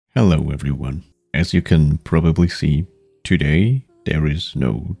Hello everyone. As you can probably see, today there is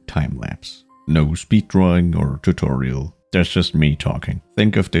no time lapse, no speed drawing or tutorial. There's just me talking.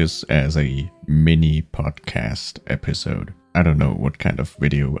 Think of this as a mini podcast episode. I don't know what kind of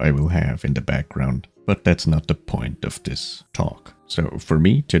video I will have in the background, but that's not the point of this talk. So for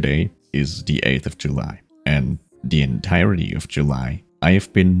me, today is the 8th of July, and the entirety of July I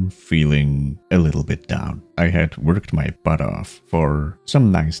have been feeling a little bit down. I had worked my butt off for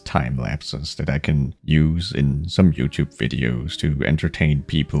some nice time lapses that I can use in some YouTube videos to entertain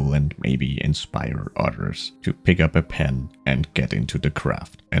people and maybe inspire others to pick up a pen and get into the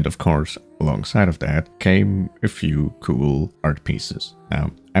craft. And of course, alongside of that came a few cool art pieces.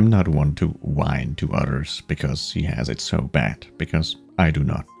 Now, I'm not one to whine to others because he has it so bad, because I do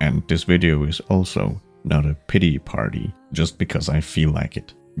not. And this video is also not a pity party just because I feel like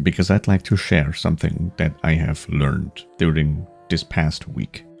it. Because I'd like to share something that I have learned during this past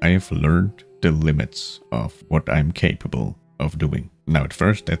week. I have learned the limits of what I'm capable of doing. Now at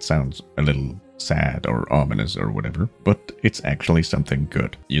first that sounds a little sad or ominous or whatever, but it's actually something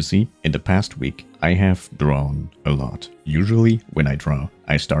good. You see, in the past week I have drawn a lot. Usually when I draw,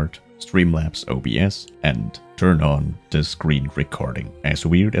 I start Streamlabs OBS and turn on the screen recording. As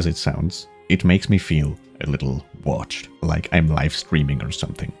weird as it sounds, it makes me feel a little watched, like I'm live streaming or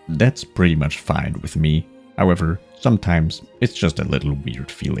something. That's pretty much fine with me. However, sometimes it's just a little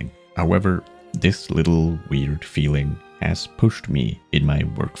weird feeling. However, this little weird feeling has pushed me in my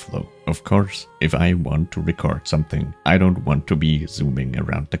workflow. Of course, if I want to record something, I don't want to be zooming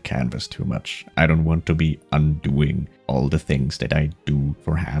around the canvas too much. I don't want to be undoing all the things that I do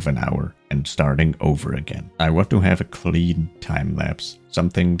for half an hour and starting over again. I want to have a clean time lapse,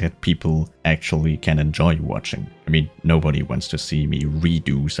 something that people actually can enjoy watching. I mean, nobody wants to see me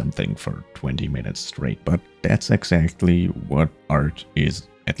redo something for 20 minutes straight, but that's exactly what art is.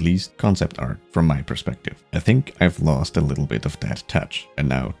 At least concept art from my perspective. I think I've lost a little bit of that touch. And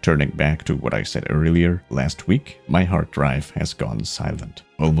now turning back to what I said earlier, last week my hard drive has gone silent.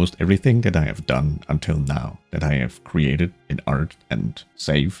 Almost everything that I have done until now, that I have created in art and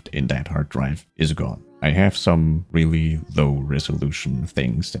saved in that hard drive, is gone. I have some really low resolution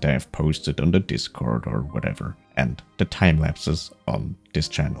things that I have posted on the Discord or whatever, and the time lapses on this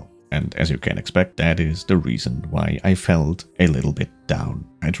channel. And as you can expect, that is the reason why I felt a little bit down.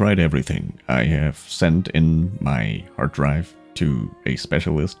 I tried everything. I have sent in my hard drive to a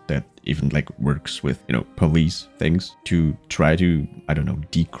specialist that even works with, police things to try to,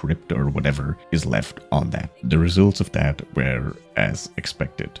 decrypt or whatever is left on that. The results of that were as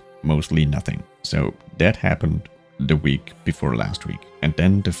expected, mostly nothing. So that happened the week before last week. And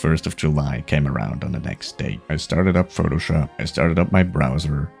then the 1st of July came around on the next day. I started up Photoshop, I started up my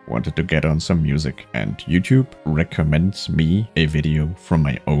browser, wanted to get on some music, and YouTube recommends me a video from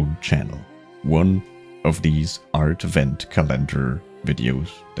my own channel. One of these art event calendar videos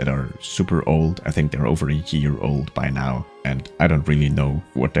that are super old. I think they're over a year old by now, and I don't really know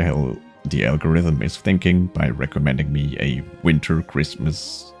what the hell the algorithm is thinking by recommending me a winter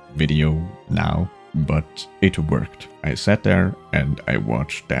Christmas video now. But it worked. I sat there and I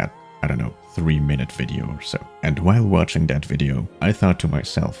watched that, 3-minute video or so. And while watching that video, I thought to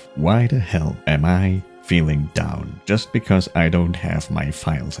myself, why the hell am I feeling down just because I don't have my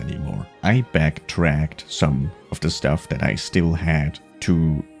files anymore? I backtracked some of the stuff that I still had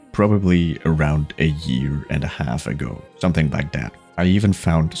to probably around a year and a half ago, something like that. I even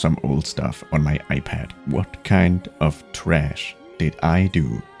found some old stuff on my iPad. What kind of trash did I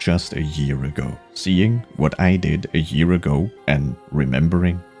do just a year ago? Seeing what I did a year ago and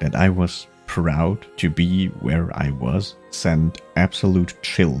remembering that I was proud to be where I was sent absolute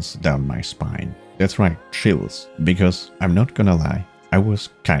chills down my spine. That's right, chills. Because I'm not gonna lie, I was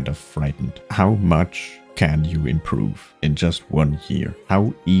kind of frightened. How much can you improve in just 1 year?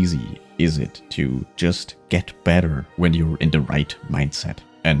 How easy is it to just get better when you're in the right mindset?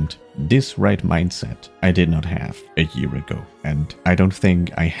 And this right mindset I did not have a year ago, and I don't think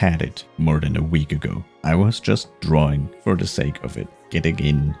I had it more than a week ago. I was just drawing for the sake of it, getting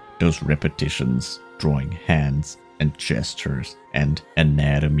in those repetitions, drawing hands and gestures and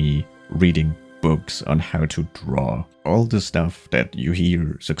anatomy, reading books on how to draw, all the stuff that you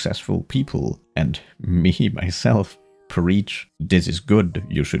hear successful people and me myself preach. This is good,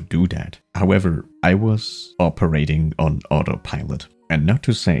 you should do that. However, I was operating on autopilot. And not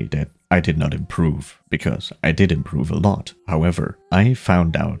to say that I did not improve, because I did improve a lot. However, I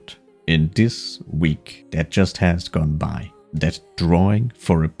found out in this week that just has gone by that drawing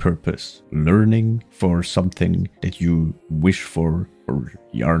for a purpose, learning for something that you wish for or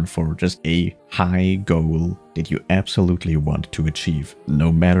yearn for, just a high goal that you absolutely want to achieve,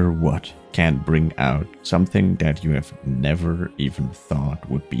 no matter what, can bring out something that you have never even thought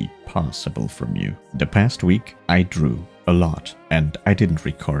would be possible from you. The past week, I drew a lot, and I didn't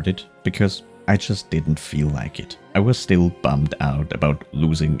record it because I just didn't feel like it. I was still bummed out about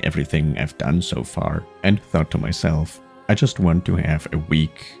losing everything I've done so far, and thought to myself, I just want to have a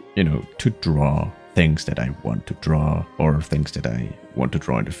week, to draw things that I want to draw, or things that I want to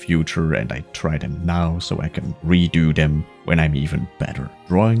draw in the future, and I try them now so I can redo them when I'm even better.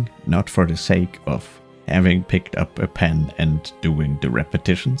 Drawing not for the sake of having picked up a pen and doing the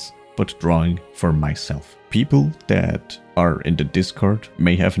repetitions, but drawing for myself. People that are in the Discord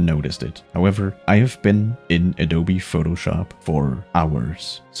may have noticed it. However, I have been in Adobe Photoshop for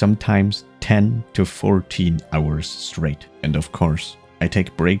hours, sometimes 10 to 14 hours straight. And of course, I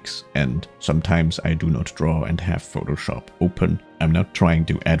take breaks, and sometimes I do not draw and have Photoshop open. I'm not trying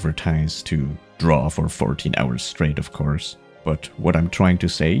to advertise to draw for 14 hours straight, of course. But what I'm trying to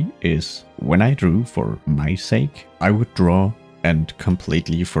say is, when I drew for my sake, I would draw and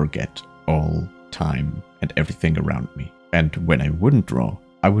completely forget all time and everything around me. And when I wouldn't draw,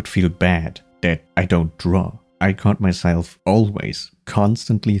 I would feel bad that I don't draw. I caught myself always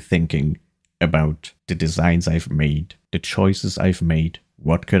constantly thinking about the designs I've made, the choices I've made,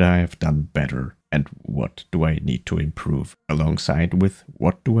 what could I have done better, and what do I need to improve, alongside with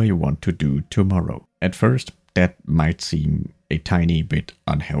what do I want to do tomorrow. At first, that might seem a tiny bit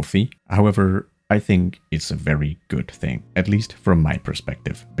unhealthy. However, I think it's a very good thing, at least from my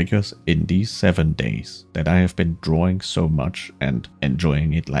perspective, because in these 7 days that I have been drawing so much and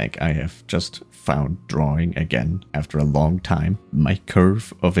enjoying it like I have just found drawing again after a long time, my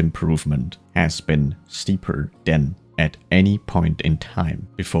curve of improvement has been steeper than at any point in time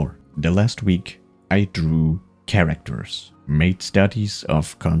before. The last week I drew characters, made studies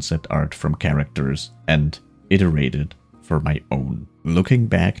of concept art from characters, and iterated for my own. Looking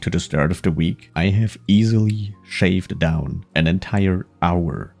back to the start of the week, I have easily shaved down an entire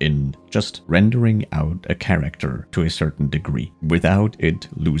hour in just rendering out a character to a certain degree, without it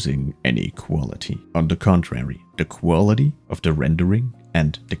losing any quality. On the contrary, the quality of the rendering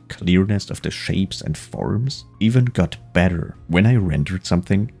and the clearness of the shapes and forms even got better when I rendered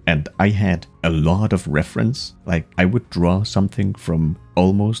something and I had a lot of reference. Like, I would draw something from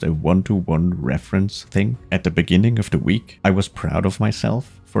almost a one-to-one reference thing at the beginning of the week. I was proud of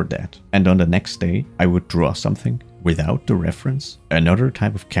myself for that. And on the next day, I would draw something without the reference, another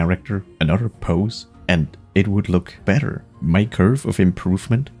type of character, another pose, and it would look better. My curve of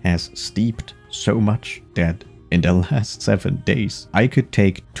improvement has steeped so much that in the last 7 days, I could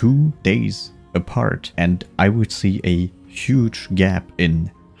take 2 days apart and I would see a huge gap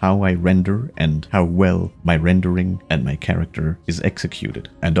in how I render and how well my rendering and my character is executed.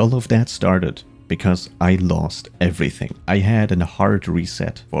 And all of that started because I lost everything. I had a hard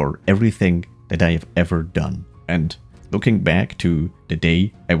reset for everything that I have ever done. And looking back to the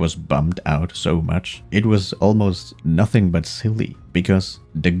day I was bummed out so much, it was almost nothing but silly, because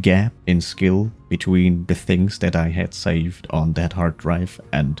the gap in skill between the things that I had saved on that hard drive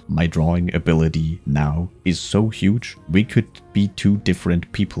and my drawing ability now is so huge. We could be two different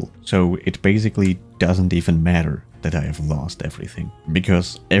people. So it basically doesn't even matter that I have lost everything,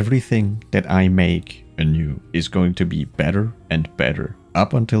 because everything that I make anew is going to be better and better,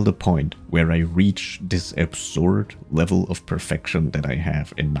 up until the point where I reach this absurd level of perfection that I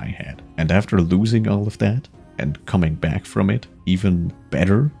have in my head. And after losing all of that and coming back from it even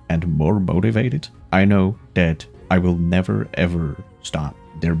better and more motivated, I know that I will never ever stop.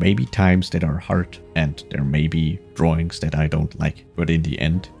 There may be times that are hard and there may be drawings that I don't like, but in the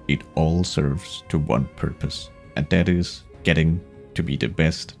end it all serves to one purpose, and that is getting to be the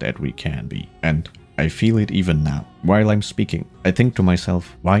best that we can be. And I feel it even now. While I'm speaking, I think to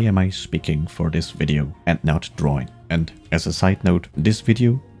myself, why am I speaking for this video and not drawing? And as a side note, this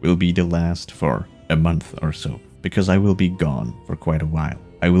video will be the last for a month or so, because I will be gone for quite a while.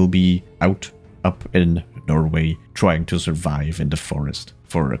 I will be out up in Norway trying to survive in the forest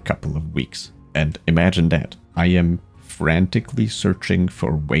for a couple of weeks. And imagine that. I am frantically searching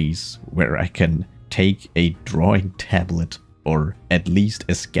for ways where I can take a drawing tablet or at least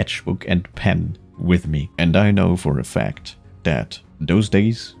a sketchbook and pen with me. And I know for a fact that those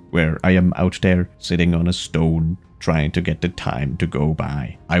days where I am out there sitting on a stone trying to get the time to go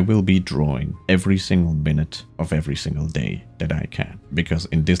by, I will be drawing every single minute of every single day that I can. Because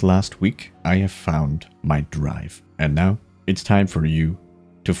in this last week, I have found my drive. And now it's time for you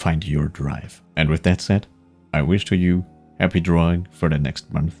to find your drive. And with that said, I wish to you happy drawing for the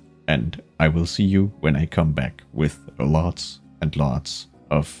next month, and I will see you when I come back with lots and lots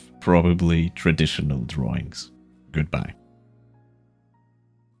of probably traditional drawings. Goodbye.